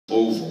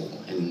oval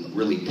and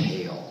really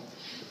pale.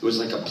 It was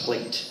like a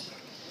plate.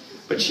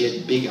 But she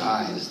had big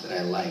eyes that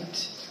I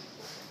liked.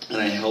 And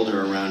I held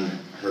her around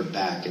her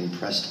back and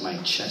pressed my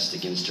chest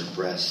against her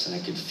breasts, and I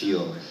could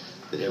feel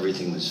that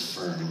everything was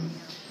firm.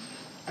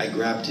 I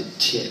grabbed a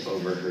tit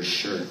over her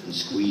shirt and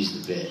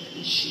squeezed a bit,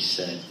 and she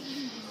said,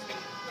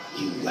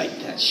 "You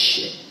like that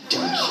shit,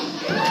 don't you?"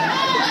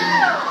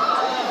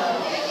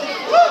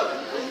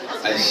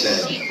 I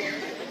said,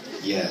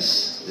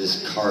 "Yes,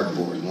 this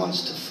cardboard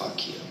wants to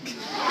fuck you."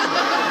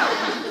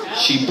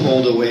 She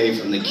pulled away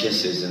from the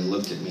kisses and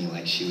looked at me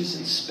like she was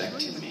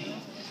inspecting me.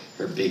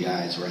 Her big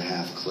eyes were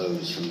half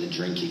closed from the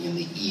drinking, and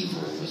the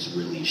evil was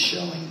really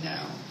showing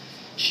now.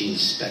 She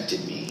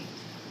inspected me,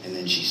 and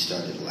then she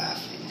started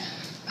laughing.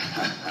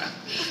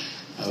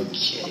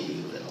 "Okay,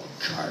 you little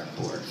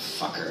cardboard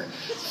fucker.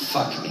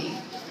 Fuck me.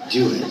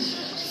 Do it.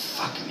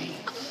 Fuck me."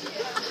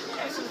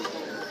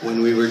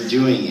 When we were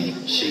doing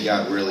it, she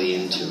got really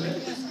into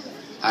it.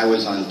 I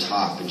was on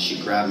top, and she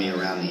grabbed me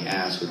around the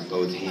ass with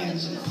both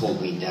hands and pulled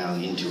me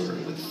down into her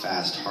with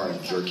fast,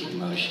 hard, jerking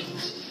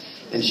motions.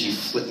 Then she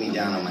flipped me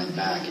down on my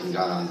back and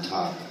got on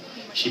top.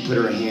 She put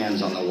her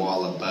hands on the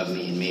wall above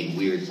me and made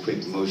weird,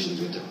 quick motions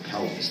with her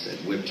pelvis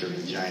that whipped her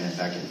vagina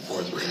back and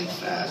forth really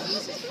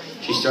fast.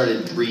 She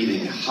started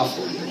breathing,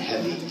 huffily and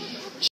heavy.